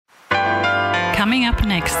Coming up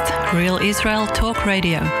next, Real Israel Talk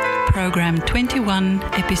Radio, Program 21,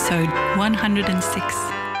 Episode 106.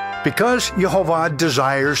 Because Yehovah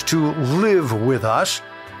desires to live with us,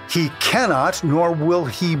 He cannot nor will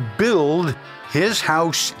He build His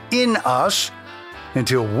house in us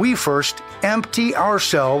until we first empty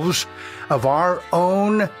ourselves of our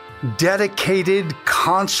own dedicated,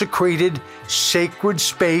 consecrated, sacred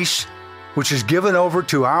space, which is given over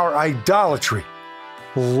to our idolatry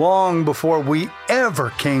long before we ever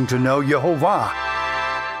came to know Yehovah.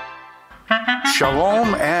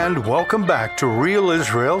 Shalom and welcome back to Real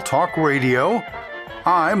Israel Talk Radio.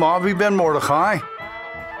 I'm Avi Ben Mordechai.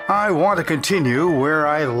 I want to continue where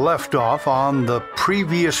I left off on the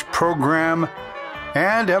previous program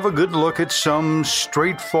and have a good look at some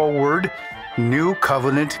straightforward New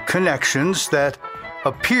Covenant connections that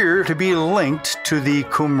appear to be linked to the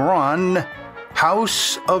Qumran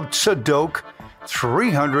House of Tzadok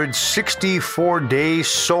 364-day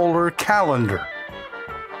solar calendar.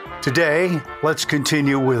 Today, let's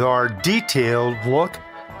continue with our detailed look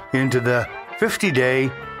into the 50-day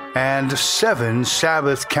and 7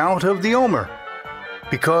 Sabbath count of the Omer,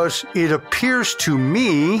 because it appears to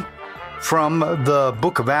me from the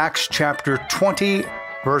book of Acts, chapter 20,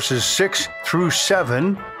 verses 6 through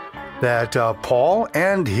 7, that Paul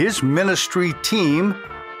and his ministry team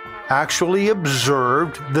actually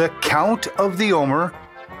observed the count of the Omer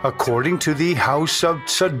according to the House of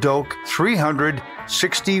Tzadok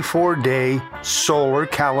 364-day solar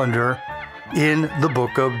calendar in the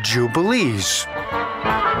book of Jubilees.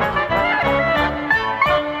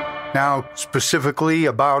 Now, specifically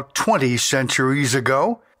about 20 centuries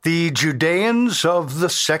ago, the Judeans of the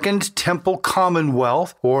Second Temple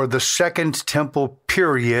Commonwealth, or the Second Temple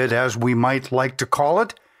period, as we might like to call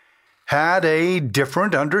it, had a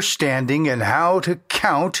different understanding in how to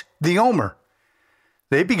count the Omer.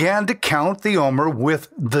 They began to count the Omer with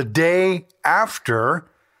the day after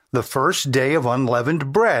the first day of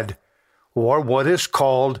unleavened bread, or what is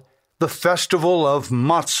called the Festival of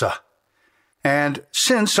Matzah. And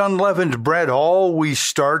since unleavened bread always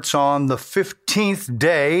starts on the 15th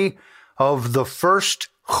day of the first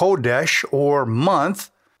Chodesh, or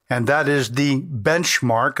month, and that is the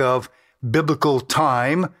benchmark of biblical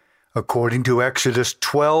time, according to Exodus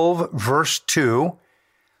 12, verse 2,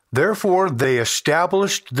 therefore they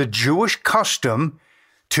established the Jewish custom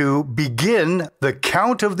to begin the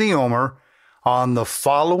count of the Omer on the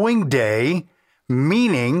following day,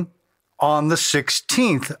 meaning on the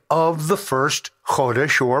 16th of the first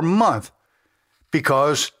Chodesh, or month,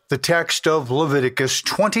 because the text of Leviticus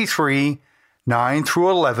 23, 9 through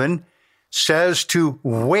 11, says to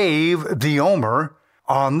wave the Omer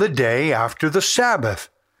on the day after the Sabbath.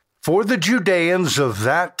 For the Judeans of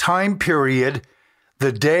that time period,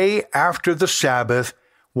 the day after the Sabbath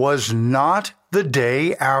was not the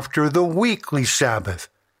day after the weekly Sabbath,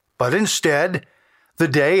 but instead the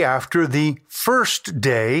day after the first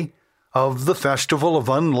day of the Festival of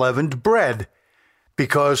Unleavened Bread,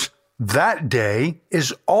 because that day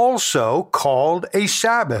is also called a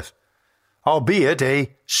Sabbath, albeit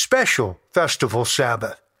a special festival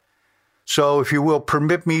Sabbath. So if you will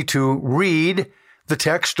permit me to read the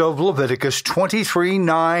text of Leviticus 23,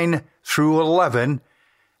 9 through 11,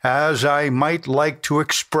 as I might like to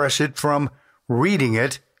express it from reading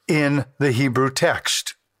it in the Hebrew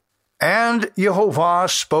text. And Yehovah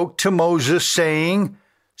spoke to Moses, saying,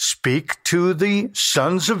 Speak to the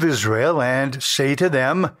sons of Israel, and say to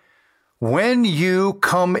them, When you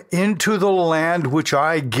come into the land which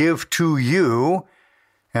I give to you,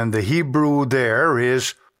 and the Hebrew there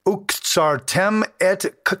is uktsartem et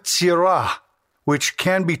katsirah, which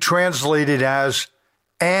can be translated as,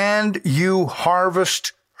 and you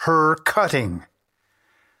harvest her cutting.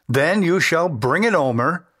 Then you shall bring an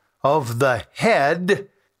omer of the head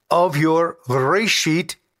of your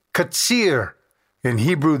reshit katsir. In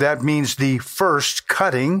Hebrew, that means the first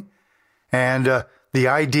cutting, and the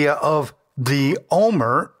idea of the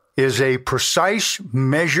omer is a precise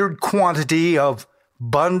measured quantity of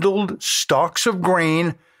bundled stalks of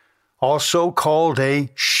grain, also called a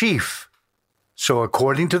sheaf. So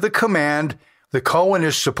according to the command, the Kohen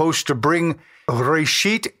is supposed to bring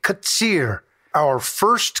reshit katsir, our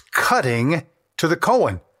first cutting, to the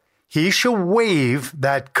Kohen. He shall wave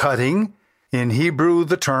that cutting. In Hebrew,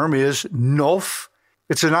 the term is nof.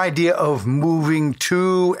 It's an idea of moving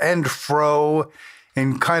to and fro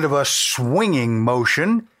in kind of a swinging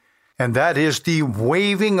motion, and that is the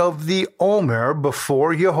waving of the omer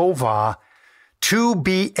before Yehovah to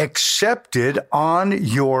be accepted on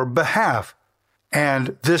your behalf.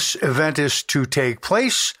 And this event is to take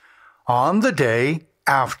place on the day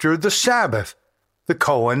after the Sabbath. The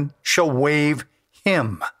Kohen shall wave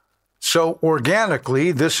him. So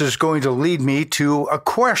organically, this is going to lead me to a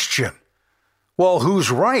question. Well, who's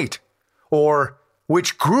right? Or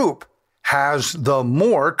which group has the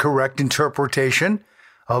more correct interpretation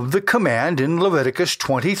of the command in Leviticus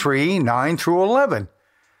 23, 9 through 11?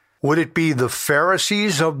 Would it be the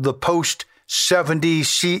Pharisees of the post-70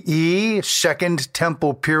 CE Second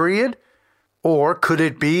Temple period? Or could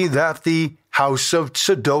it be that the House of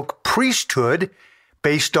Tzadok priesthood,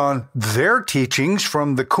 based on their teachings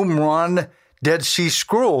from the Qumran Dead Sea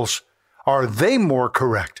Scrolls, are they more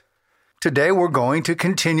correct? Today we're going to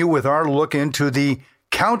continue with our look into the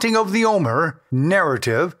Counting of the Omer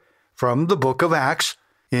narrative from the book of Acts,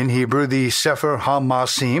 in Hebrew the Sefer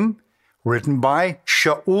HaMaasim, written by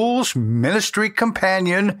Shaul's ministry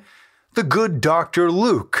companion, the good Dr.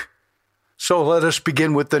 Luke. So let us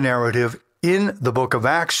begin with the narrative in the book of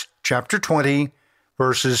Acts, chapter 20,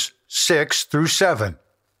 verses 6 through 7.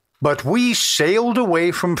 But we sailed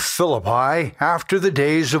away from Philippi after the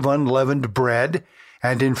days of unleavened bread,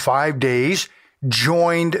 and in 5 days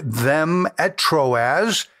joined them at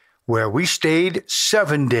Troas, where we stayed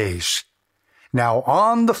 7 days. Now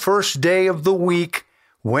on the first day of the week,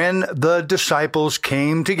 when the disciples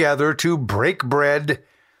came together to break bread,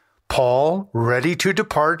 Paul, ready to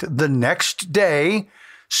depart the next day,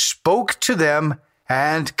 spoke to them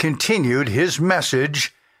and continued his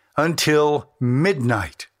message until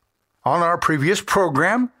midnight. On our previous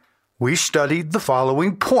program, we studied the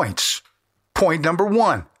following points. Point number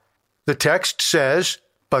 1. The text says,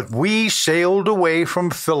 "But we sailed away from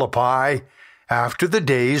Philippi after the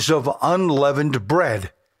days of unleavened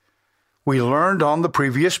bread." We learned on the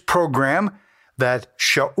previous program that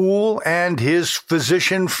Shaul and his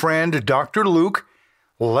physician friend Dr. Luke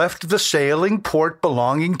left the sailing port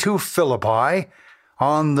belonging to Philippi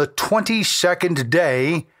on the 22nd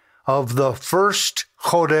day of the first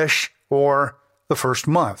Chodesh, or the first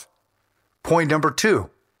month. Point number 2.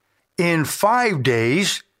 In 5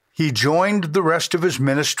 days, he joined the rest of his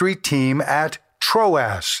ministry team at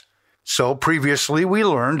Troas. So previously we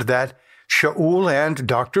learned that Shaul and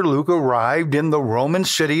Dr. Luke arrived in the Roman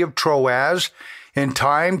city of Troas in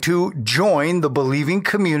time to join the believing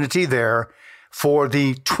community there for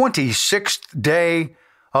the 26th day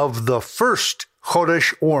of the first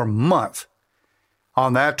Chodesh, or month.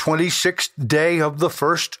 On that 26th day of the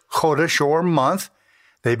first Chodesh, or month,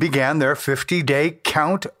 they began their 50-day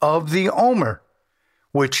count of the Omer,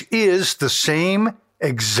 which is the same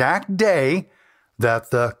exact day that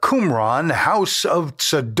the Qumran House of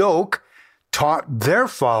Tzadok taught their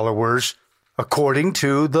followers according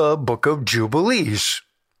to the Book of Jubilees.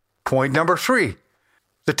 Point number 3.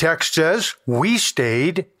 The text says, we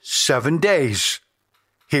stayed 7 days.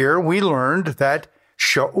 Here we learned that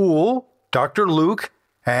Shaul, Dr. Luke,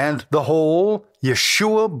 and the whole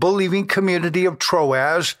Yeshua-believing community of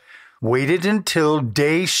Troas waited until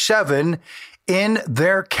day 7 in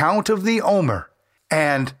their count of the Omer,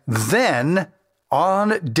 and then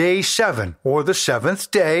on day 7, or the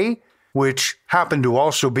 7th day, which happened to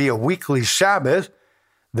also be a weekly Sabbath,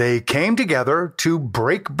 they came together to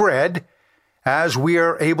break bread, as we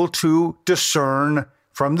are able to discern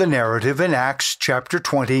from the narrative in Acts chapter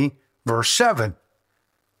 20, verse 7.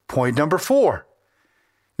 Point number 4.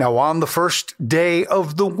 Now on the first day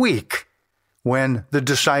of the week, when the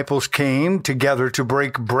disciples came together to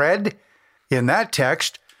break bread, in that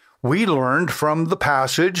text, we learned from the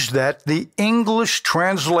passage that the English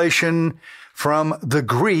translation from the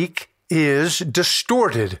Greek is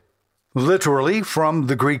distorted. Literally, from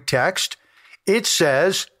the Greek text, it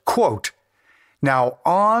says, quote, "Now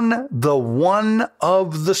on the one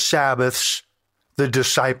of the Sabbaths, the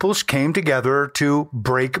disciples came together to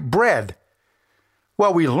break bread."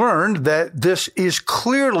 Well, we learned that this is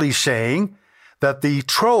clearly saying that the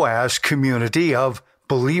Troas community of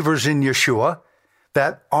believers in Yeshua,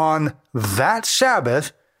 that on that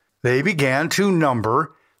Sabbath, they began to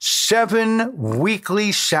number 7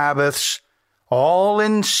 weekly Sabbaths, all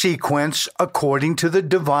in sequence according to the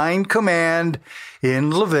divine command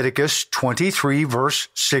in Leviticus 23, verse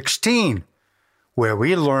 16, where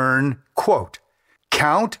we learn, quote,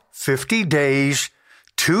 "Count 50 days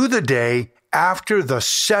to the day after the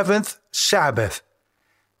 7th Sabbath.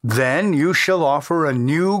 Then you shall offer a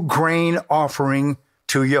new grain offering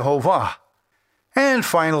to Yehovah." And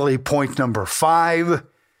finally, point number 5,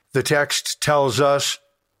 the text tells us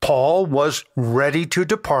Paul was ready to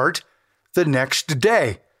depart the next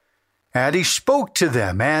day, and he spoke to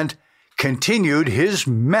them and continued his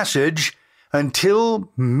message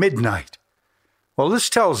until midnight. Well, this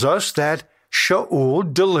tells us that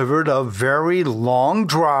Shaul delivered a very long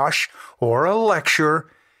drash, or a lecture,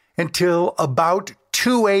 until about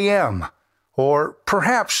 2 a.m., or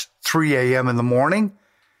perhaps 3 a.m. in the morning.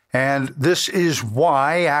 And this is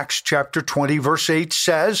why Acts chapter 20, verse 8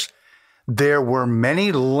 says, "There were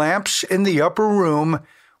many lamps in the upper room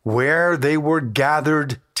where they were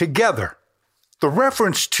gathered together." The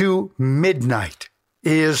reference to midnight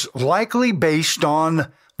is likely based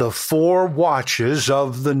on the 4 watches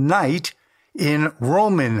of the night in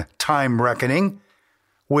Roman time reckoning,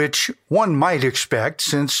 which one might expect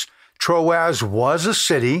since Troas was a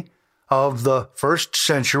city of the 1st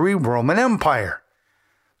century Roman Empire.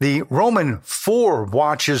 The Roman 4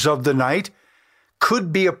 watches of the night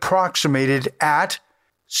could be approximated at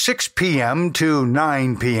 6 p.m. to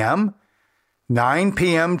 9 p.m., 9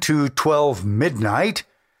 p.m. to 12 midnight,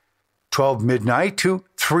 12 midnight to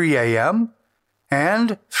 3 a.m.,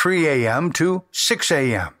 and 3 a.m. to 6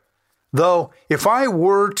 a.m. Though, if I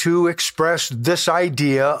were to express this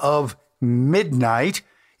idea of midnight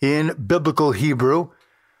in biblical Hebrew,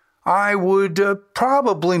 I would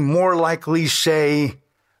probably more likely say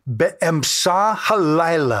Be'emsa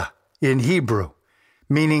halayla in Hebrew,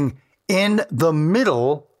 meaning in the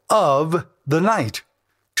middle of the night.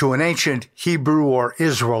 To an ancient Hebrew or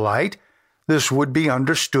Israelite, this would be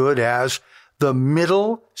understood as the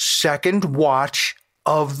middle second watch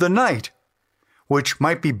of the night, which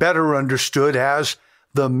might be better understood as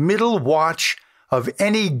the middle watch of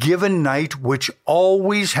any given night, which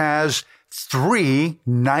always has 3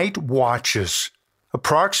 night watches,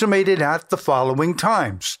 approximated at the following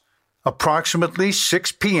times: approximately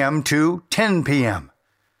 6 p.m. to 10 p.m.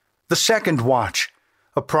 The second watch,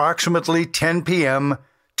 approximately 10 p.m.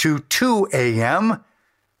 to 2 a.m.,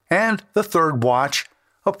 and the third watch,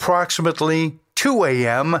 approximately 2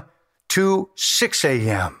 a.m. to 6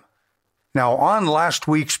 a.m. Now, on last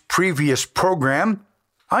week's previous program,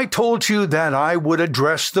 I told you that I would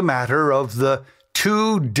address the matter of the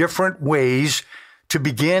 2 different ways to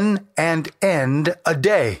begin and end a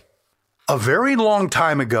day. A very long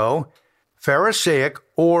time ago, Pharisaic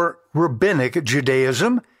or Rabbinic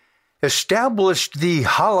Judaism established the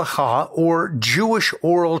halakha or Jewish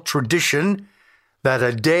oral tradition that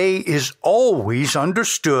a day is always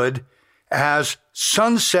understood as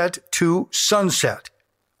sunset to sunset,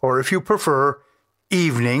 or if you prefer,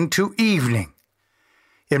 evening to evening.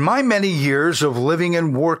 In my many years of living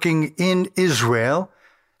and working in Israel,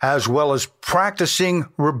 as well as practicing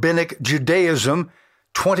Rabbinic Judaism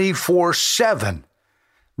 24/7,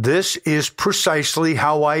 this is precisely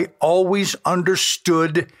how I always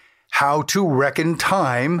understood how to reckon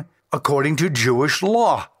time according to Jewish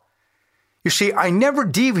law. You see, I never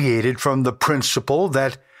deviated from the principle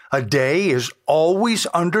that a day is always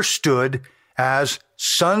understood as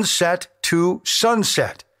sunset to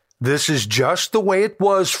sunset. This is just the way it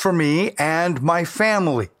was for me and my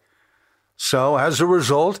family. So, as a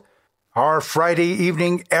result, our Friday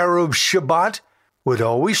evening Erev Shabbat would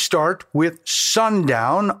always start with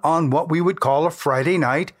sundown on what we would call a Friday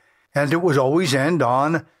night, and it would always end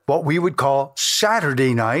on what we would call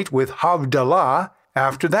Saturday night with Havdalah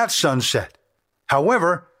after that sunset.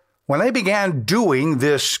 However, when I began doing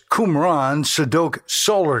this Qumran Sadok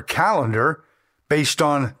solar calendar, based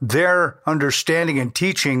on their understanding and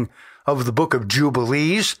teaching of the Book of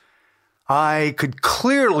Jubilees, I could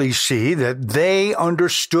clearly see that they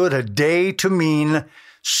understood a day to mean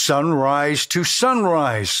sunrise to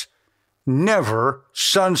sunrise, never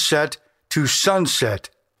sunset to sunset.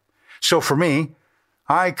 So for me,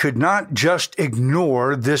 I could not just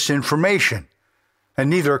ignore this information, and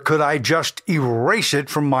neither could I just erase it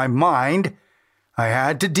from my mind. I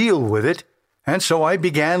had to deal with it, and so I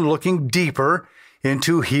began looking deeper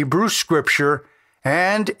into Hebrew Scripture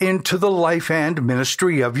and into the life and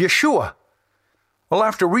ministry of Yeshua. Well,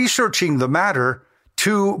 after researching the matter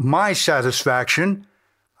to my satisfaction,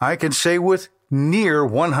 I can say with near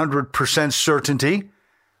 100% certainty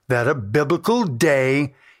that a biblical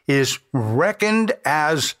day is reckoned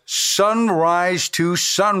as sunrise to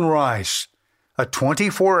sunrise, a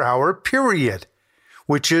 24-hour period,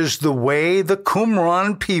 which is the way the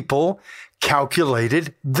Qumran people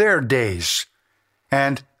calculated their days.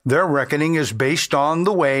 And their reckoning is based on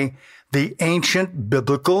the way the ancient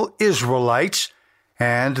biblical Israelites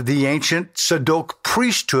and the ancient Sadok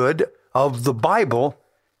priesthood of the Bible,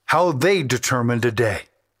 how they determined a day.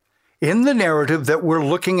 In the narrative that we're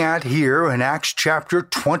looking at here in Acts chapter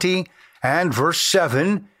 20 and verse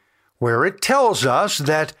 7, where it tells us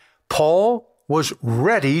that Paul was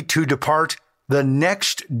ready to depart the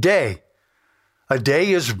next day. A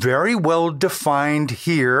day is very well defined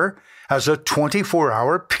here as a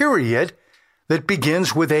 24-hour period that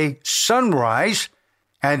begins with a sunrise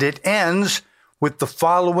and it ends with the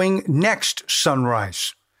following next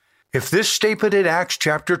sunrise. if this statement in Acts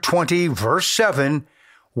chapter 20, verse 7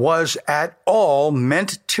 was at all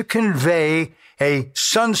meant to convey a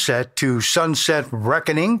sunset to sunset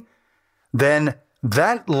reckoning, then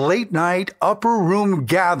that late night upper room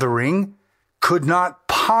gathering could not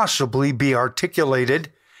possibly be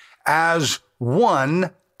articulated as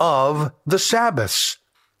one of the Sabbaths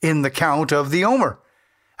in the count of the Omer,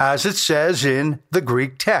 as it says in the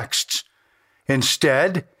Greek texts.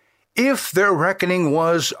 Instead, if their reckoning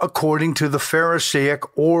was according to the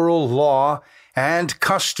Pharisaic oral law and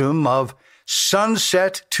custom of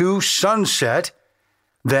sunset to sunset,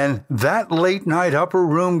 then that late night upper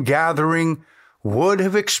room gathering would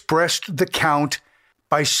have expressed the count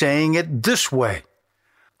by saying it this way: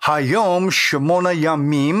 Hayom Shemona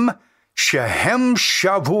Yamim Shehem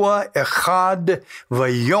Shavua Echad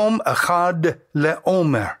Vayom Echad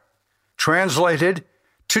LeOmer. Translated,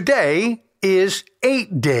 today is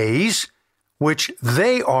 8 days, which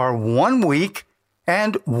they are 1 week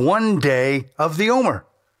and 1 day of the Omer.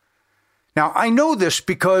 Now, I know this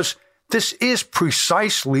because this is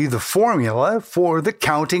precisely the formula for the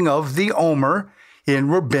counting of the Omer in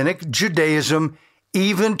Rabbinic Judaism,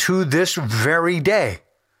 even to this very day.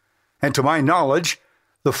 And to my knowledge,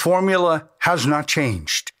 the formula has not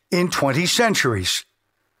changed in 20 centuries.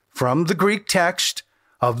 From the Greek text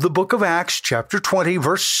of the book of Acts, chapter 20,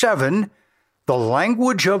 verse 7, the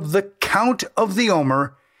language of the count of the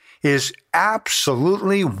Omer is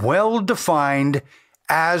absolutely well defined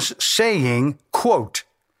as saying, quote,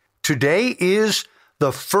 today is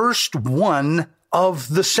the first one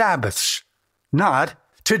of the Sabbaths, not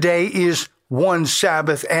today is one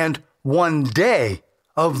Sabbath and 1 day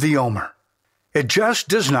of the Omer. It just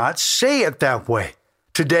does not say it that way.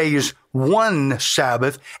 Today is one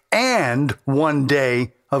Sabbath and 1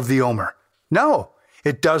 day of the Omer. No,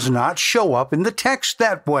 it does not show up in the text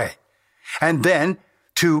that way. And then,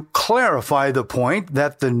 to clarify the point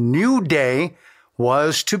that the new day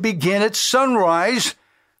was to begin at sunrise,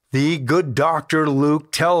 the good Dr.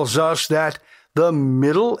 Luke tells us that the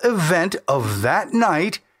middle event of that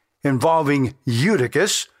night, involving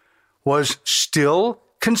Eutychus, was still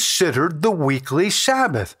considered the weekly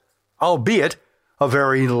Sabbath, albeit a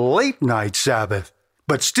very late night Sabbath.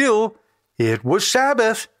 But still, it was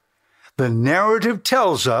Sabbath. The narrative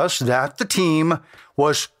tells us that the team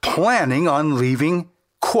was planning on leaving,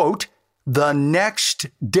 quote, the next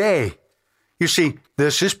day. You see,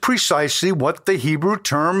 this is precisely what the Hebrew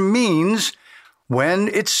term means when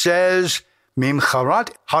it says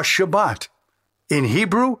Mimcharat HaShabbat. In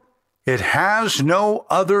Hebrew, it has no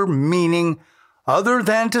other meaning other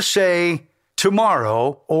than to say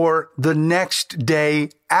tomorrow or the next day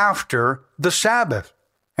after the Sabbath.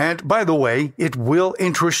 And by the way, it will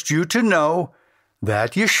interest you to know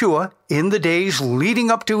that Yeshua, in the days leading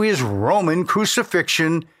up to his Roman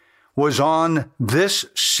crucifixion, was on this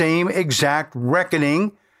same exact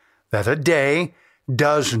reckoning, that a day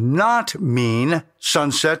does not mean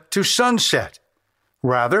sunset to sunset.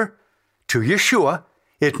 Rather, to Yeshua,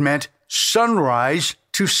 it meant sunrise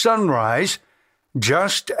to sunrise,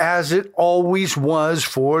 just as it always was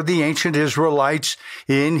for the ancient Israelites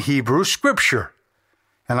in Hebrew Scripture.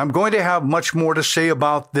 And I'm going to have much more to say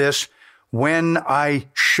about this when I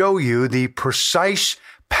show you the precise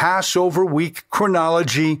Passover week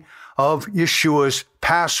chronology of Yeshua's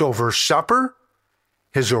Passover supper,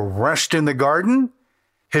 his arrest in the garden,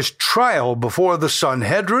 his trial before the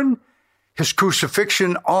Sanhedrin, his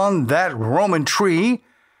crucifixion on that Roman tree,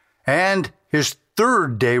 and his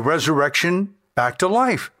third-day resurrection back to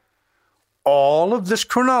life. All of this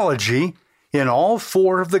chronology in all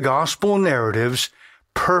 4 of the gospel narratives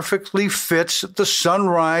perfectly fits the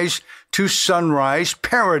sunrise to sunrise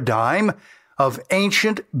paradigm of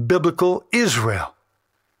ancient biblical Israel.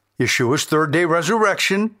 Yeshua's third-day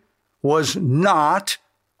resurrection was not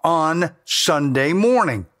on Sunday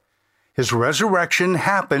morning. His resurrection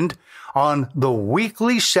happened on the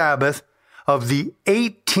weekly Sabbath of the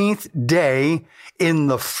 18th day in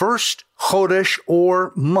the first Chodesh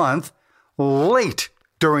or month, late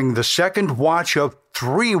during the second watch of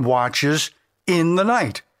 3 watches in the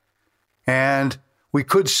night. And we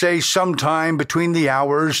could say sometime between the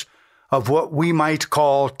hours of what we might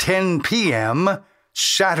call 10 p.m.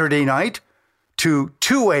 Saturday night to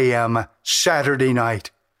 2 a.m. Saturday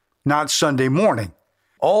night, not Sunday morning.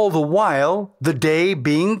 All the while, the day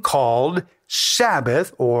being called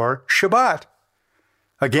Sabbath or Shabbat.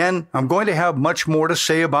 Again, I'm going to have much more to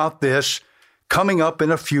say about this coming up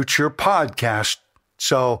in a future podcast,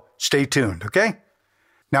 so stay tuned, okay?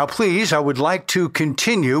 Now, please, I would like to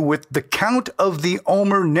continue with the count of the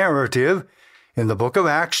Omer narrative in the book of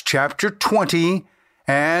Acts, chapter 20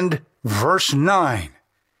 and verse 9.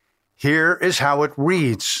 Here is how it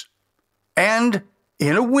reads. And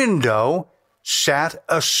in a window sat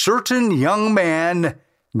a certain young man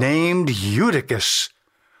named Eutychus,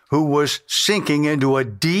 who was sinking into a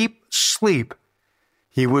deep sleep.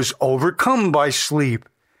 He was overcome by sleep,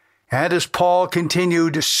 and as Paul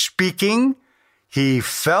continued speaking, he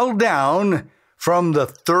fell down from the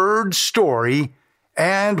third story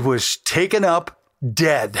and was taken up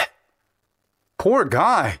dead. Poor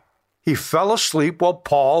guy. He fell asleep while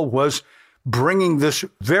Paul was bringing this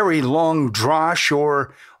very long drash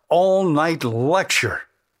or all-night lecture.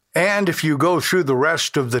 And if you go through the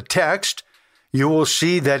rest of the text, you will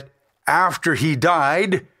see that after he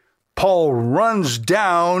died, Paul runs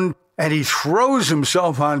down and he throws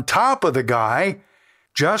himself on top of the guy,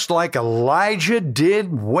 just like Elijah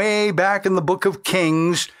did way back in the book of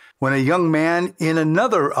Kings when a young man in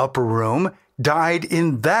another upper room died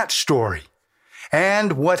in that story.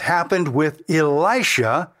 And what happened with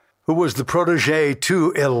Elisha, who was the protege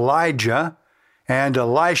to Elijah, and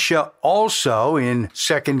Elisha also in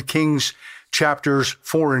 2 Kings chapters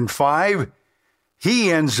 4 and 5,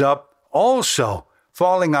 he ends up also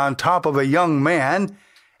falling on top of a young man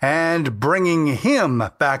and bringing him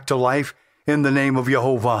back to life in the name of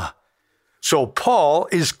Jehovah. So Paul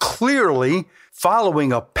is clearly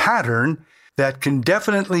following a pattern that can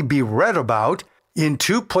definitely be read about in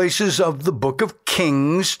two places of the book of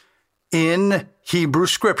Kings in Hebrew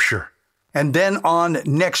Scripture. And then on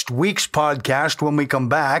next week's podcast, when we come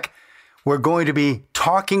back, we're going to be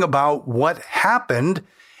talking about what happened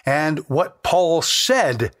and what Paul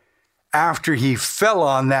said after he fell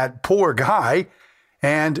on that poor guy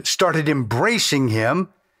and started embracing him.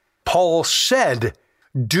 Paul said,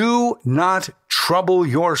 "Do not trouble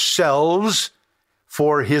yourselves,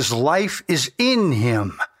 for his life is in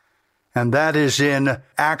him." And that is in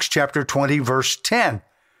Acts chapter 20, verse 10.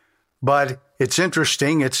 But it's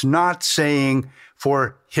interesting, it's not saying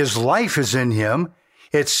for his life is in him.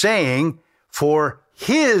 It's saying for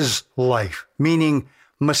his life, meaning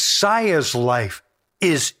Messiah's life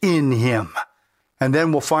is in him. And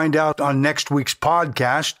then we'll find out on next week's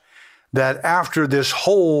podcast that after this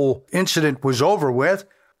whole incident was over with,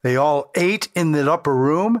 they all ate in the upper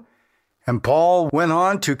room, and Paul went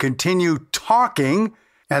on to continue talking.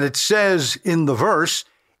 And it says in the verse,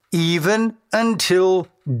 even until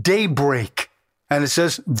daybreak. And it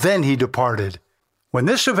says, then he departed. When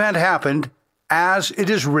this event happened, as it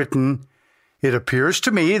is written, it appears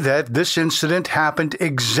to me that this incident happened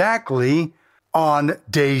exactly on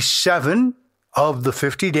day 7 of the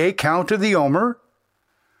 50-day count of the Omer,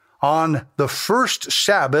 on the first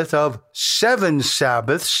Sabbath of 7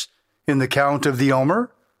 Sabbaths in the count of the Omer,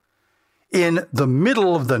 in the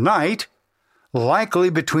middle of the night, likely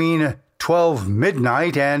between 12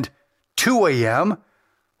 midnight and 2 a.m.,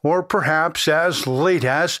 or perhaps as late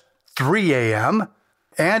as 3 a.m.,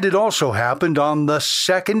 and it also happened on the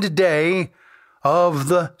second day of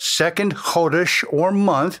the second Chodesh or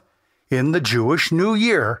month in the Jewish New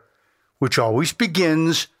Year, which always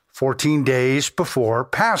begins 14 days before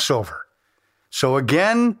Passover. So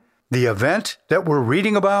again, the event that we're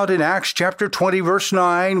reading about in Acts chapter 20, verse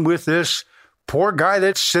 9, with this poor guy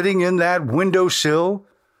that's sitting in that windowsill,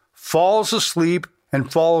 falls asleep and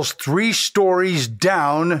falls 3 stories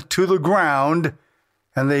down to the ground,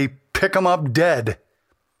 and they pick him up dead.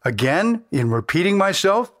 Again, in repeating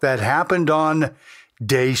myself, that happened on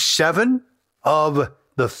day 7 of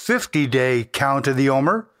the 50-day count of the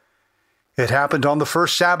Omer. It happened on the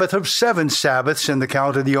first Sabbath of 7 Sabbaths in the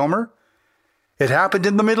count of the Omer. It happened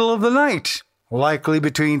in the middle of the night, likely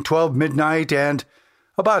between 12 midnight and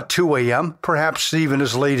about 2 a.m., perhaps even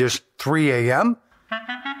as late as 3 a.m.,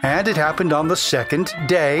 and it happened on the second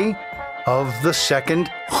day of the second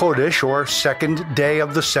Chodesh, or second day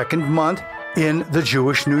of the second month in the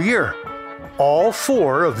Jewish New Year. All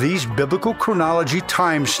 4 of these biblical chronology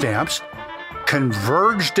timestamps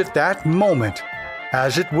converged at that moment,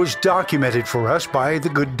 as it was documented for us by the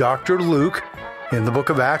good Dr. Luke in the book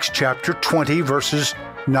of Acts chapter 20, verses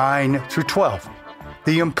 9 through 12.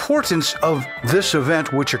 The importance of this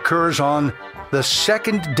event, which occurs on the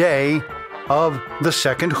second day of the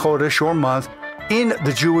second Chodesh or month in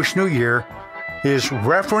the Jewish New Year, is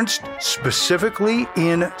referenced specifically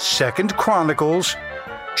in 2 Chronicles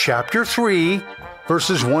chapter 3,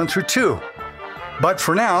 verses 1 through 2. But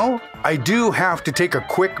for now, I do have to take a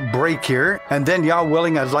quick break here, and then, Yah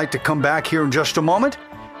willing, I'd like to come back here in just a moment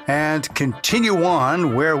and continue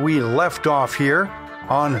on where we left off here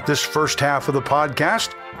on this first half of the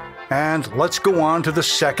podcast, and let's go on to the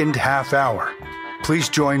second half hour. Please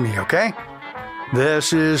join me, okay?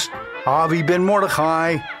 This is Avi Ben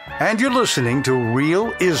Mordechai, and you're listening to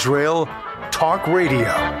Real Israel Talk Radio.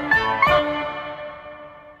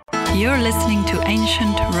 You're listening to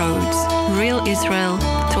Ancient Roads, Real Israel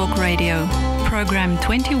Talk Radio, Program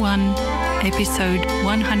 21, Episode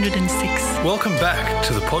 106. Welcome back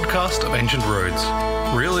to the podcast of Ancient Roads,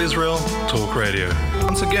 Real Israel Talk Radio.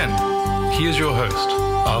 Once again, here's your host,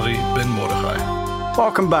 Avi Ben Mordechai.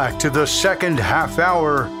 Welcome back to the second half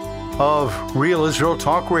hour of Real Israel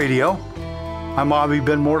Talk Radio. I'm Avi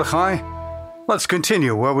Ben Mordechai. Let's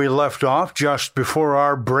continue where we left off just before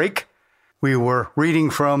our break. We were reading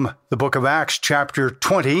from the book of Acts, chapter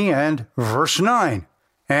 20 and verse 9.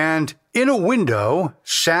 And in a window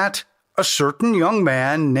sat a certain young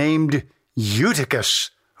man named Eutychus,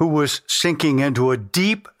 who was sinking into a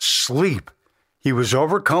deep sleep. He was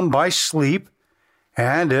overcome by sleep,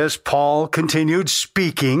 and as Paul continued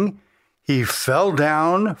speaking, he fell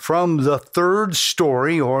down from the third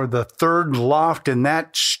story, or the third loft in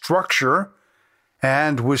that structure,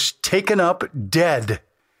 and was taken up dead.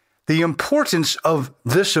 The importance of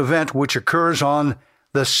this event, which occurs on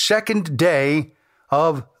the second day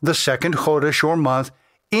of the second Chodesh or month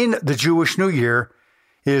in the Jewish New Year,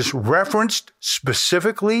 is referenced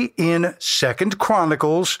specifically in 2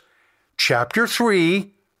 Chronicles chapter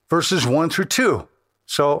 3, verses 1 through 2.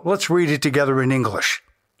 So let's read it together in English.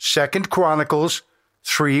 2 Chronicles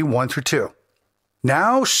 3, 1 through 2.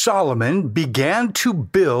 Now Solomon began to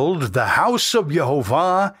build the house of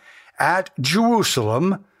Yehovah at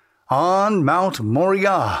Jerusalem on Mount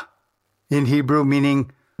Moriah, in Hebrew meaning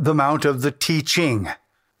the Mount of the Teaching,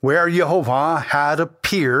 where Yehovah had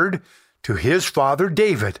appeared to his father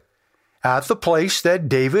David, at the place that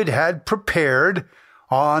David had prepared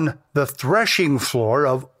on the threshing floor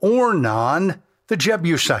of Ornan the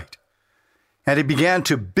Jebusite. And he began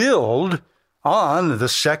to build on the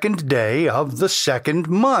second day of the second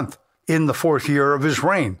month in the fourth year of his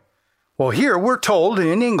reign. Well, here we're told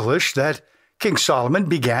in English that King Solomon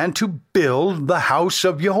began to build the house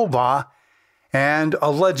of Yehovah, and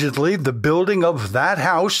allegedly the building of that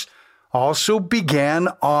house also began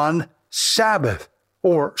on Sabbath,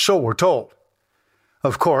 or so we're told.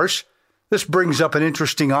 Of course, this brings up an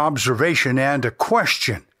interesting observation and a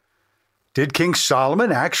question. Did King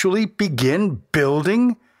Solomon actually begin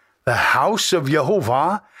building the house of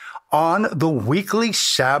Yehovah on the weekly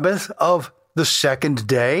Sabbath of the second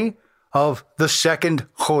day of the second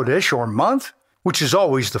Chodesh or month, which is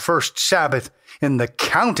always the first Sabbath in the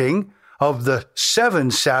counting of the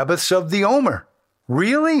 7 Sabbaths of the Omer?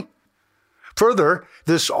 Really? Further,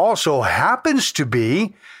 this also happens to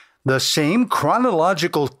be the same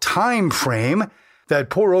chronological time frame that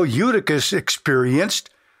poor old Eutychus experienced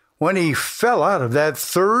when he fell out of that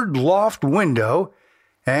third loft window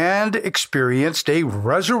and experienced a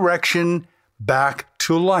resurrection back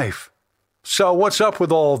to life. So what's up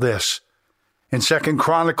with all this? In 2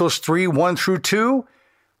 Chronicles 3, 1 through 2,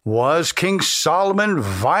 was King Solomon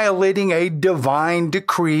violating a divine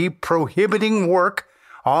decree prohibiting work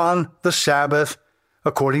on the Sabbath,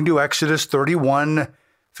 according to Exodus 31,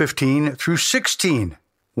 15 through 16?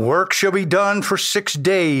 Work shall be done for 6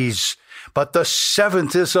 days, but the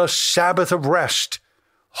seventh is a Sabbath of rest,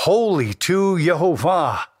 holy to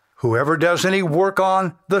Yehovah. Whoever does any work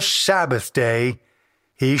on the Sabbath day,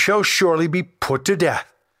 he shall surely be put to death.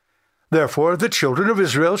 Therefore the children of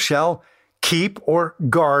Israel shall keep or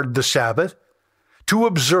guard the Sabbath, to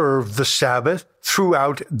observe the Sabbath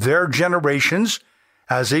throughout their generations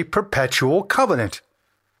as a perpetual covenant.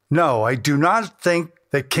 No, I do not think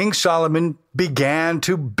that King Solomon began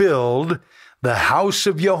to build the house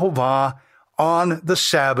of Yehovah on the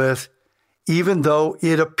Sabbath, even though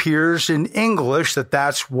it appears in English that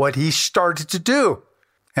that's what he started to do.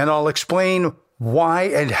 And I'll explain why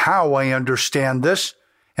and how I understand this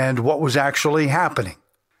and what was actually happening.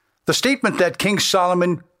 The statement that King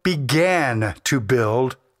Solomon began to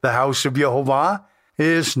build the house of Yehovah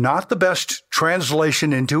is not the best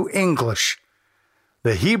translation into English.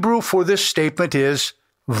 The Hebrew for this statement is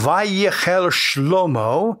Vayechel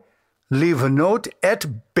Shlomo livnot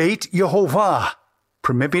et Beit Yehovah.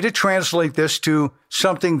 Permit me to translate this to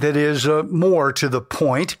something that is more to the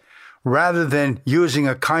point, rather than using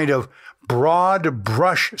a kind of broad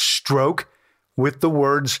brush stroke with the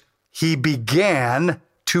words, he began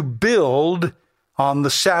to build on the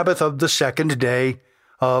Sabbath of the second day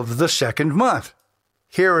of the second month.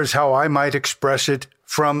 Here is how I might express it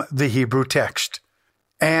from the Hebrew text.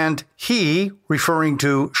 And he, referring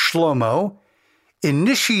to Shlomo,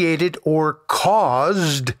 initiated or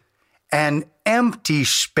caused an empty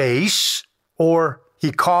space, or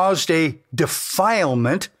he caused a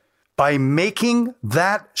defilement by making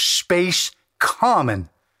that space common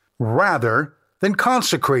rather than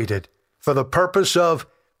consecrated for the purpose of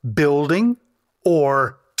building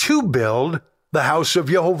or to build the house of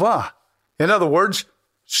Jehovah. In other words,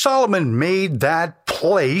 Solomon made that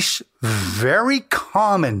place very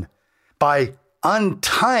common by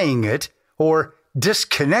untying it or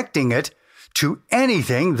disconnecting it to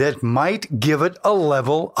anything that might give it a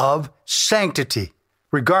level of sanctity,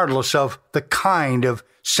 regardless of the kind of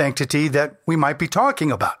sanctity that we might be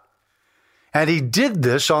talking about. And he did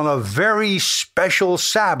this on a very special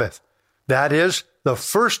Sabbath. That is, the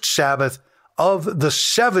first Sabbath of the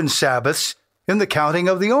 7 Sabbaths in the counting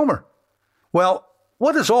of the Omer. Well,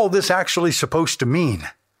 what is all this actually supposed to mean?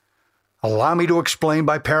 Allow me to explain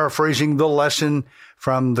by paraphrasing the lesson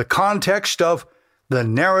from the context of the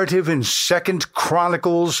narrative in 2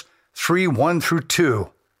 Chronicles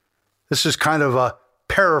 3:1-2. This is kind of a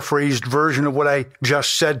paraphrased version of what I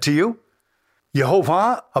just said to you.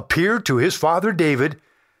 Jehovah appeared to his father David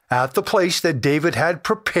at the place that David had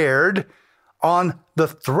prepared on the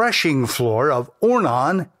threshing floor of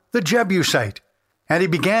Ornan the Jebusite, and he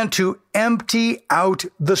began to empty out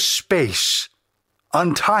the space,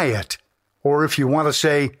 untie it, or if you want to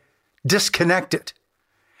say, disconnect it.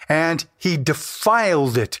 And he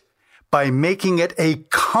defiled it by making it a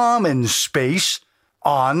common space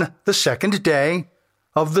on the 2nd day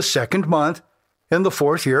of the 2nd month in the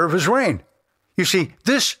 4th year of his reign. You see,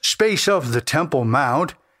 this space of the Temple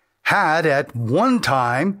Mount had at one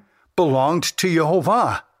time belonged to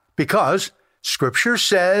Jehovah, because Scripture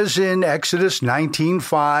says in Exodus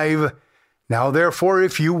 19:5, "Now therefore,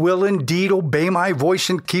 if you will indeed obey my voice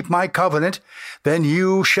and keep my covenant, then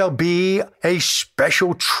you shall be a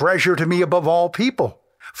special treasure to me above all people,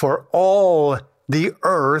 for all the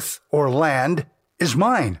earth or land is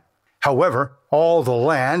mine." However, all the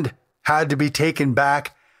land had to be taken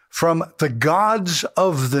back from the gods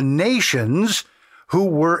of the nations who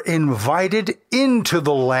were invited into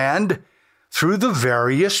the land through the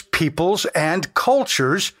various peoples and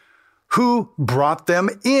cultures who brought them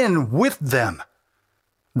in with them.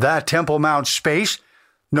 That Temple Mount space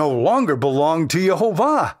no longer belonged to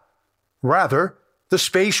Jehovah. Rather, the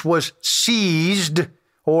space was seized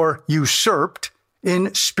or usurped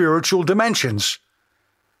in spiritual dimensions.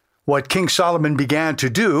 What King Solomon began to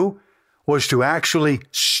do was to actually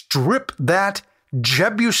strip that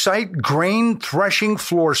Jebusite grain threshing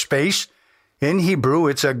floor space. In Hebrew,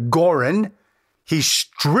 it's a goren. He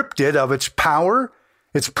stripped it of its power,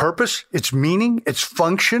 its purpose, its meaning, its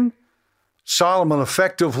function. Solomon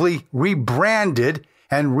effectively rebranded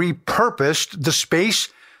and repurposed the space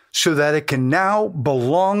so that it can now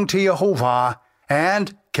belong to Jehovah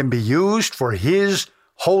and can be used for his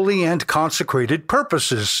holy and consecrated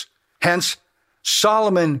purposes. Hence,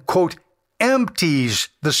 Solomon, quote, empties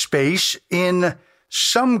the space in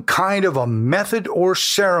some kind of a method or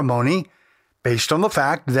ceremony based on the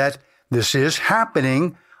fact that this is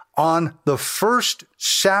happening on the first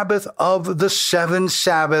Sabbath of the 7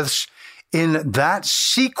 Sabbaths in that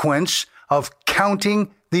sequence of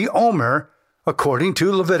counting the Omer according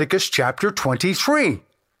to Leviticus chapter 23.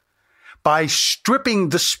 By stripping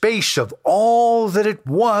the space of all that it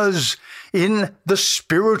was in the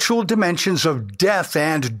spiritual dimensions of death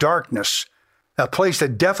and darkness, a place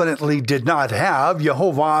that definitely did not have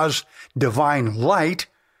Jehovah's divine light,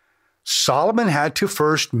 Solomon had to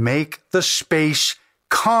first make the space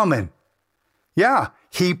common. Yeah,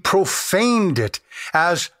 he profaned it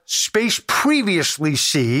as space previously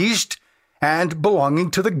seized and belonging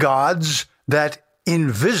to the gods that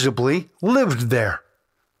invisibly lived there.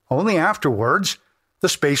 Only afterwards, the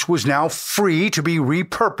space was now free to be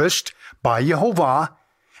repurposed by Jehovah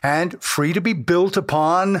and free to be built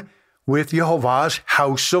upon with Jehovah's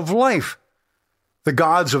house of life. The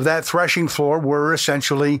gods of that threshing floor were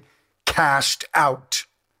essentially cast out.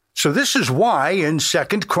 So this is why in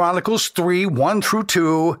 2 Chronicles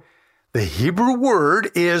 3:1-2, the Hebrew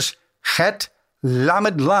word is chet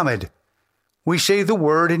lamed lamed. We say the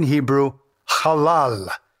word in Hebrew halal.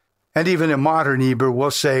 And even in modern Hebrew,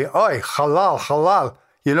 we'll say, oy, halal, halal.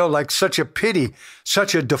 You know, like such a pity,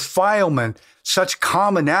 such a defilement, such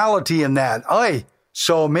commonality in that. Oy.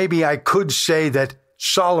 So maybe I could say that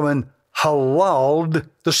Solomon halaled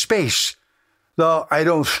the space, though I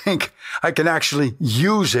don't think I can actually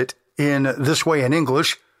use it in this way in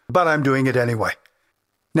English, but I'm doing it anyway.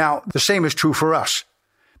 Now, the same is true for us.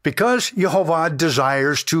 Because Jehovah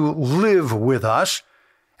desires to live with us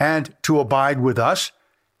and to abide with us,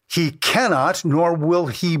 he cannot nor will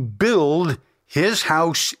he build his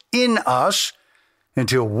house in us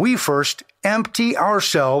until we first empty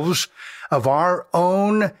ourselves of our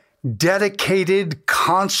own dedicated,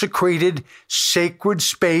 consecrated, sacred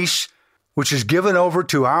space, which is given over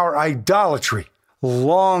to our idolatry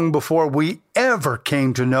long before we ever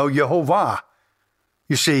came to know Jehovah.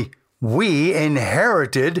 You see, we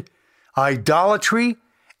inherited idolatry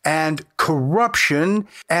and corruption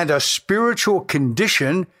and a spiritual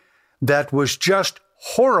condition that was just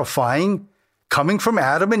horrifying, coming from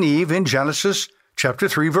Adam and Eve in Genesis chapter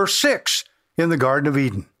 3, verse 6 in the Garden of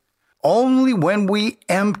Eden. Only when we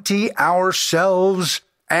empty ourselves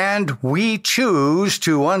and we choose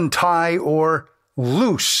to untie or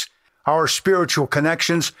loose our spiritual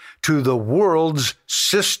connections to the world's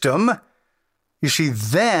system, you see,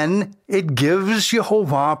 then it gives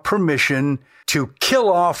Jehovah permission to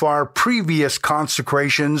kill off our previous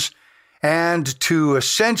consecrations and to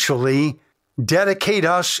essentially dedicate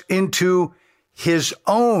us into his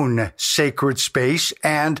own sacred space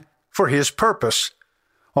and for his purpose.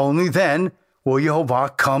 Only then will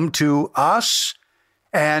Jehovah come to us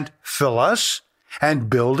and fill us and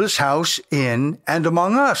build his house in and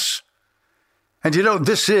among us. And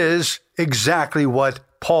this is exactly what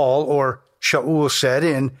Paul or Shaul said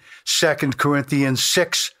in 2 Corinthians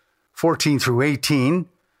 6, 14 through 18.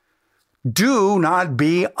 Do not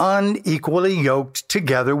be unequally yoked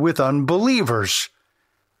together with unbelievers.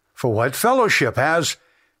 For what fellowship has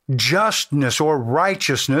justness or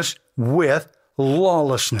righteousness with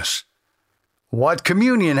lawlessness? What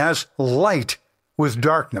communion has light with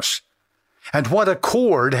darkness? And what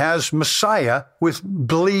accord has Messiah with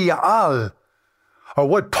Belial? Or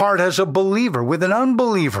what part has a believer with an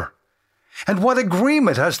unbeliever? And what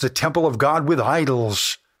agreement has the temple of God with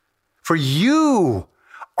idols? For you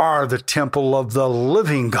are the temple of the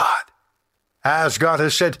living God. As God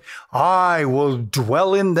has said, I will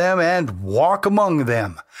dwell in them and walk among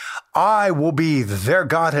them. I will be their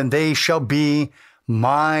God, and they shall be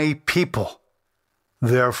my people.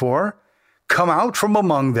 Therefore, come out from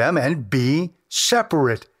among them and be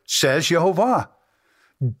separate, says Jehovah.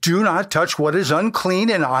 Do not touch what is unclean,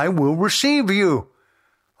 and I will receive you.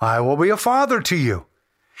 I will be a father to you,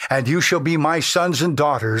 and you shall be my sons and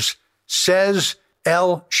daughters, says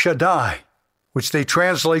El Shaddai, which they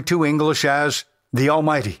translate to English as the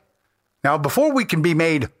Almighty. Now, before we can be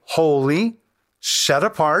made holy, set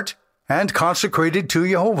apart, and consecrated to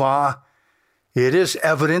Jehovah, it is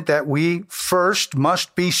evident that we first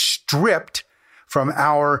must be stripped from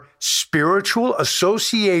our spiritual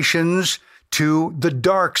associations to the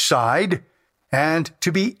dark side and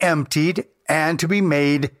to be emptied and to be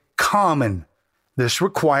made common. This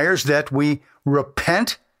requires that we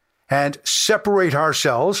repent and separate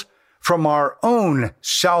ourselves from our own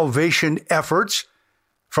salvation efforts,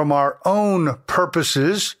 from our own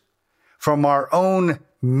purposes, from our own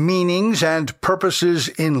meanings and purposes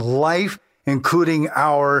in life, including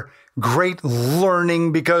our great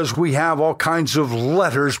learning, because we have all kinds of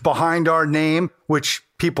letters behind our name, which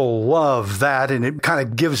people love that, and it kind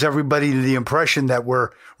of gives everybody the impression that we're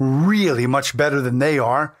really much better than they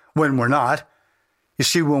are when we're not. You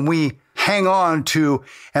see, when we hang on to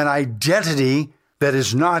an identity that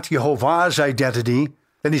is not Jehovah's identity,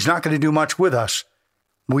 then he's not going to do much with us.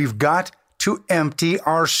 We've got to empty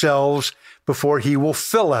ourselves before he will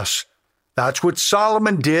fill us. That's what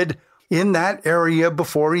Solomon did in that area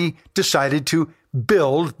before he decided to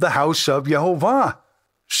build the house of Jehovah.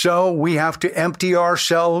 So we have to empty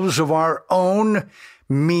ourselves of our own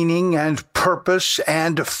meaning and purpose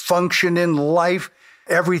and function in life,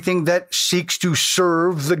 everything that seeks to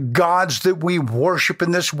serve the gods that we worship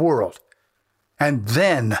in this world. And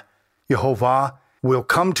then Jehovah will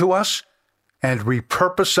come to us and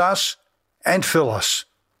repurpose us and fill us.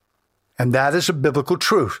 And that is a biblical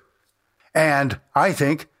truth. And I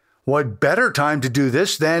think what better time to do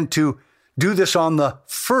this than to do this on the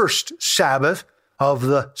first Sabbath of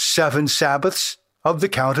the 7 Sabbaths of the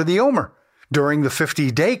count of the Omer, during the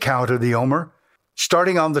 50-day count of the Omer,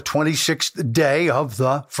 starting on the 26th day of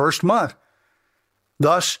the first month.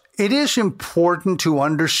 Thus, it is important to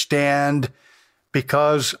understand,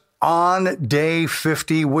 because on day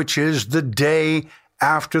 50, which is the day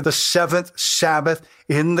after the 7th Sabbath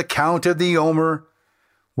in the count of the Omer,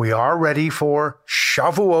 we are ready for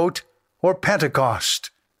Shavuot or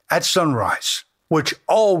Pentecost at sunrise, which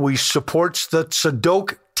always supports the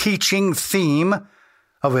Tzadok teaching theme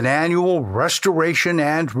of an annual restoration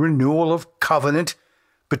and renewal of covenant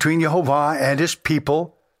between Jehovah and his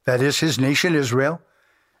people, that is his nation Israel.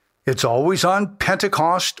 It's always on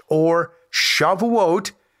Pentecost or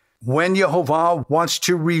Shavuot when Jehovah wants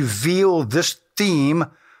to reveal this theme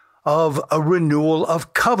of a renewal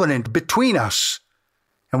of covenant between us.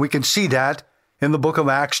 And we can see that in the book of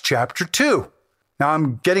Acts chapter 2. Now,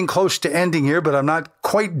 I'm getting close to ending here, but I'm not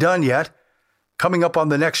quite done yet. Coming up on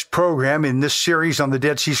the next program in this series on the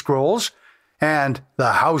Dead Sea Scrolls and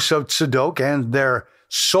the House of Tzadok and their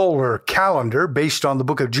solar calendar based on the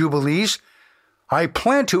book of Jubilees, I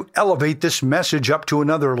plan to elevate this message up to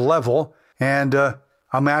another level, and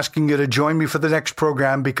I'm asking you to join me for the next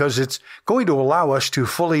program because it's going to allow us to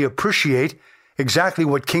fully appreciate exactly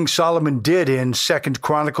what King Solomon did in 2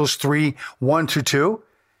 Chronicles 3, 1-2,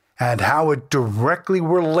 and how it directly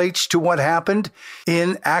relates to what happened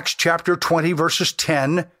in Acts chapter 20, verses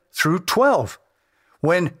 10 through 12,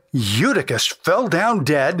 when Eutychus fell down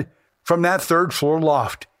dead from that third-floor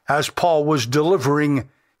loft as Paul was delivering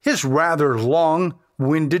his rather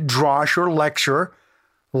long-winded drosh or lecture,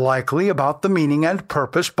 likely about the meaning and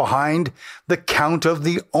purpose behind the count of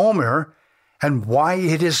the Omer and why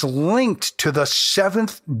it is linked to the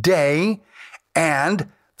seventh day and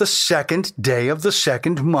the second day of the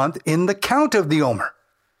second month in the count of the Omer.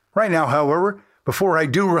 Right now, however, before I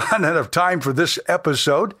do run out of time for this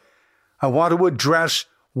episode, I want to address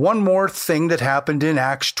one more thing that happened in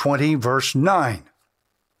Acts 20, verse 9.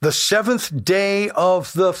 The seventh day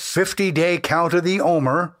of the 50-day count of the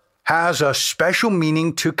Omer has a special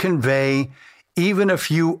meaning to convey, even if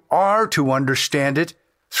you are to understand it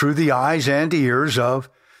through the eyes and ears of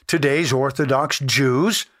today's Orthodox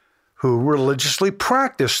Jews who religiously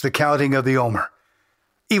practice the counting of the Omer,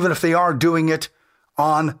 even if they are doing it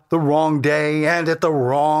on the wrong day and at the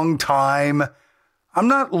wrong time. I'm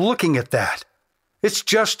not looking at that. It's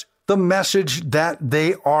just the message that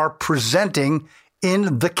they are presenting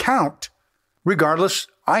in the count. Regardless,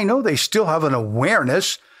 I know they still have an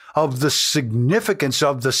awareness of the significance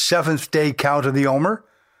of the seventh day count of the Omer.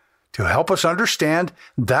 To help us understand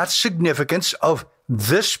that significance of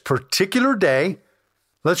this particular day,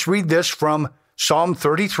 let's read this from Psalm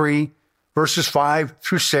 33, verses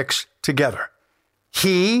 5-6 together.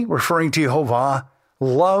 He, referring to Jehovah,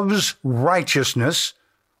 loves righteousness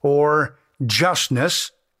or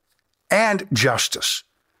justness and justice.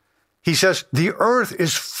 He says, the earth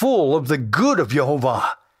is full of the good of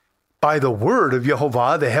Jehovah. By the word of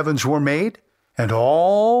Jehovah the heavens were made, and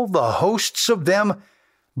all the hosts of them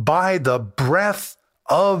by the breath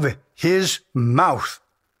of his mouth.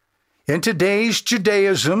 In today's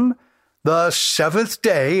Judaism, the seventh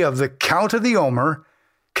day of the count of the Omer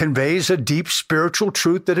conveys a deep spiritual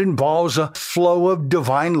truth that involves a flow of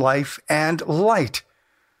divine life and light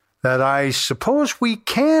that I suppose we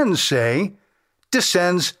can say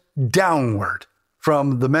descends downward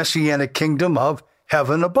from the Messianic kingdom of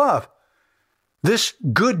heaven above. This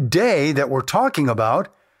good day that we're talking about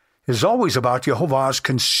is always about Jehovah's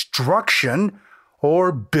construction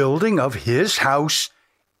or building of his house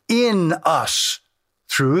in us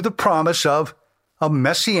through the promise of a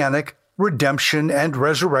messianic redemption and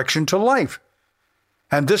resurrection to life.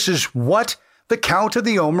 And this is what the count of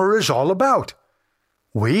the Omer is all about.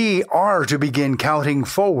 We are to begin counting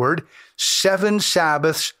forward 7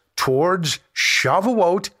 Sabbaths towards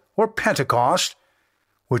Shavuot or Pentecost,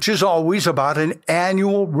 which is always about an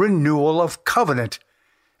annual renewal of covenant,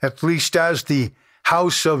 at least as the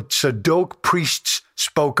house of Tzadok priests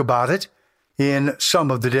spoke about it in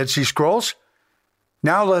some of the Dead Sea Scrolls.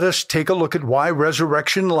 Now let us take a look at why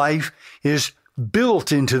resurrection life is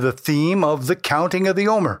built into the theme of the counting of the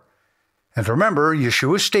Omer. And remember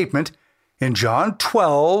Yeshua's statement in John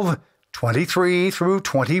 12,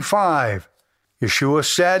 23-25. Yeshua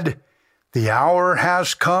said, "The hour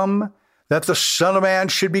has come that the Son of Man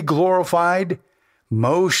should be glorified.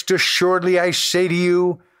 Most assuredly I say to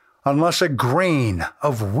you, unless a grain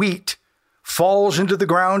of wheat falls into the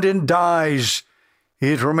ground and dies,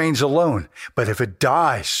 it remains alone. But if it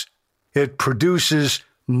dies, it produces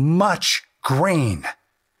much grain.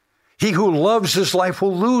 He who loves his life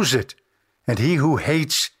will lose it, and he who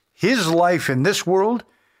hates his life in this world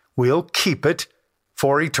will keep it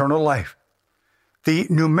for eternal life." The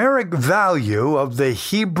numeric value of the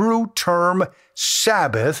Hebrew term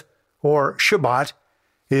Sabbath or Shabbat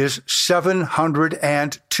is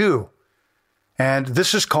 702, and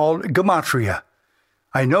this is called Gematria.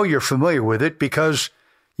 I know you're familiar with it because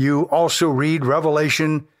you also read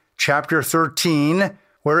Revelation chapter 13,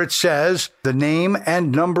 where it says the name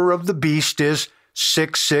and number of the beast is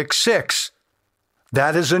 666.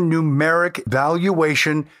 That is a numeric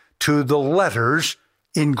valuation to the letters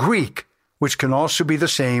in Greek, which can also be the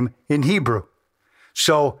same in Hebrew.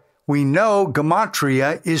 So we know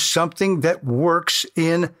Gematria is something that works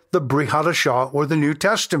in the Brit Hadashah or the New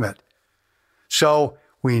Testament. So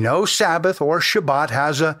we know Sabbath or Shabbat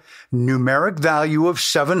has a numeric value of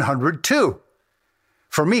 702.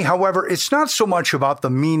 For me, however, it's not so much about the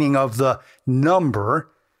meaning of the number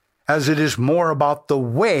as it is more about the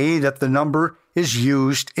way that the number is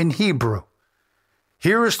used in Hebrew.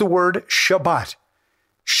 Here is the word Shabbat.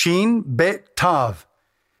 Shin Bet Tav.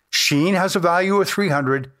 Shin has a value of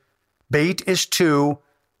 300, Bet is 2,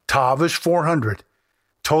 Tav is 400.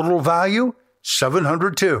 Total value,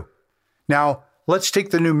 702. Now, let's take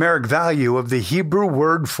the numeric value of the Hebrew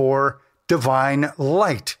word for divine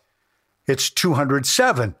light. It's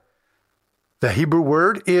 207. The Hebrew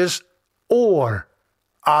word is or,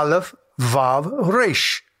 Aleph, Vav,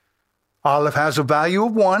 Resh. Aleph has a value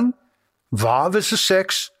of 1, Vav is a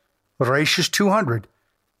 6, Resh is 200.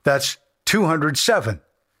 That's 207.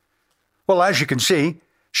 Well, as you can see,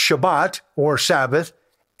 Shabbat, or Sabbath,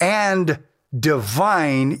 and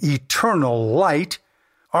divine eternal light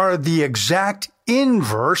are the exact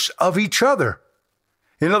inverse of each other.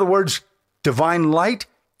 In other words, divine light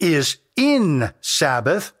is in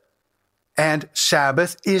Sabbath, and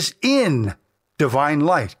Sabbath is in divine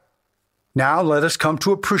light. Now let us come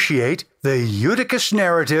to appreciate the Eutychus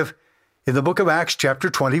narrative in the book of Acts chapter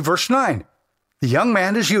 20, verse 9. The young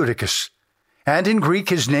man is Eutychus, and in Greek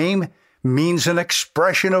his name means an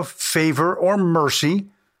expression of favor or mercy,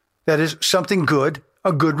 that is, something good,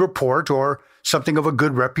 a good report, or something of a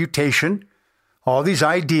good reputation. All these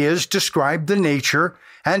ideas describe the nature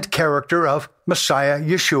and character of Messiah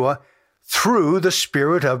Yeshua through the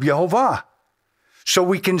Spirit of Yehovah. So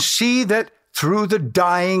we can see that through the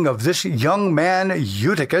dying of this young man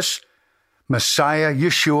Eutychus, Messiah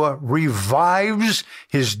Yeshua revives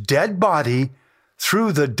his dead body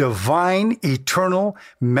through the divine, eternal,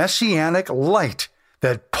 messianic light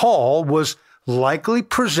that Paul was likely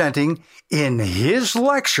presenting in his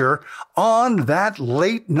lecture on that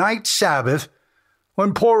late night Sabbath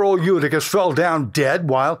when poor old Eutychus fell down dead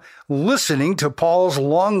while listening to Paul's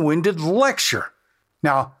long-winded lecture.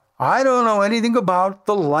 Now, I don't know anything about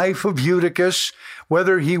the life of Eutychus,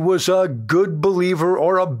 whether he was a good believer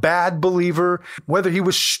or a bad believer, whether he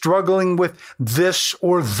was struggling with this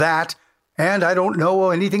or that, and I don't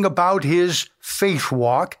know anything about his faith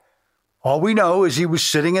walk. All we know is he was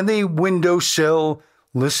sitting in the windowsill,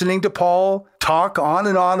 listening to Paul talk on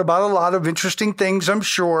and on about a lot of interesting things, I'm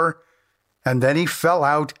sure, and then he fell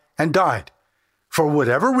out and died. For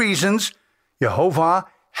whatever reasons, Yehovah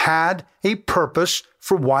had a purpose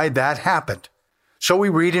for why that happened. So we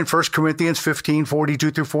read in 1 Corinthians 15,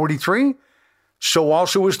 42 through 43, so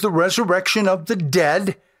also is the resurrection of the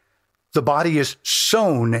dead. The body is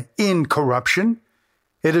sown in corruption.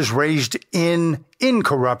 It is raised in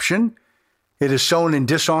incorruption. It is sown in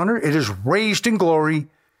dishonor. It is raised in glory.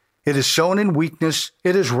 It is sown in weakness.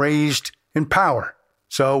 It is raised in power.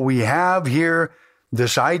 So we have here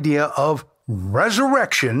this idea of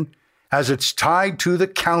resurrection as it's tied to the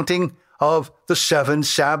counting of the 7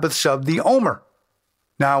 Sabbaths of the Omer.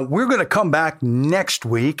 Now, we're going to come back next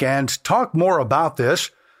week and talk more about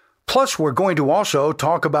this. Plus, we're going to also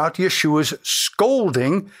talk about Yeshua's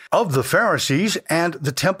scolding of the Pharisees and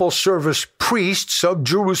the temple service priests of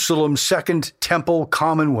Jerusalem's Second Temple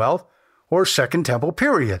Commonwealth, or Second Temple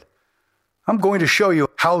period. I'm going to show you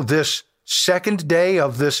how this second day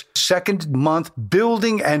of this second month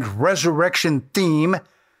building and resurrection theme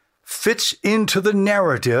fits into the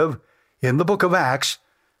narrative in the book of Acts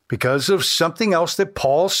because of something else that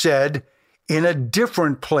Paul said in a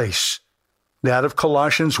different place, that of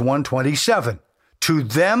Colossians 1:27. To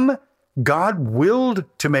them God willed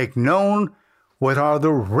to make known what are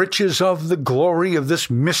the riches of the glory of this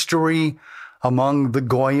mystery among the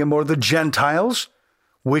Goyim, or the Gentiles,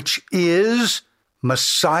 which is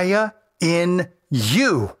Messiah in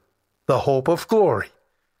you, the hope of glory.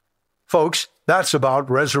 Folks, that's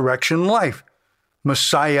about resurrection life.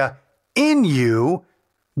 Messiah in you,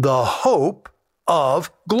 the hope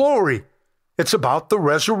of glory. It's about the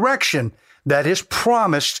resurrection that is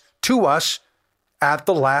promised to us at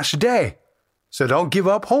the last day. So don't give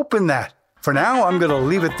up hope in that. For now, I'm going to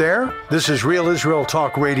leave it there. This is Real Israel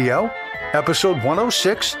Talk Radio, episode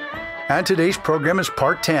 106, and today's program is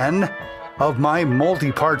part 10 of my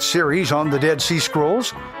multi-part series on the Dead Sea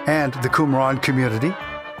Scrolls and the Qumran community.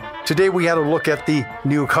 Today we had a look at the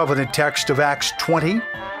New Covenant text of Acts 20,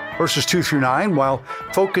 verses 2 through 9, while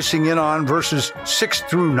focusing in on verses 6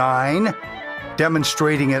 through 9,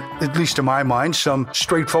 demonstrating, at least in my mind, some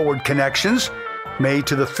straightforward connections made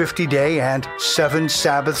to the 50-day and 7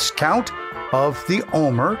 Sabbaths count of the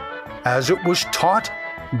Omer, as it was taught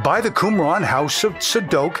by the Qumran house of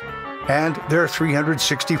Tzadok and their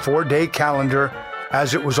 364-day calendar,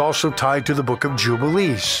 as it was also tied to the Book of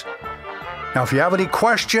Jubilees. Now, if you have any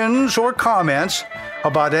questions or comments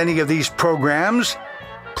about any of these programs,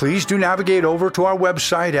 please do navigate over to our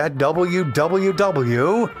website at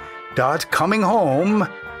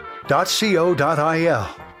www.cominghome.co.il.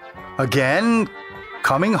 Again,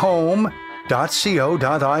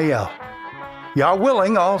 cominghome.co.il. Yah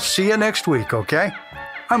willing, I'll see you next week, okay?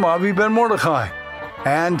 I'm Avi Ben Mordechai,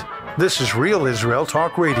 and This is Real Israel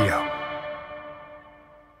Talk Radio.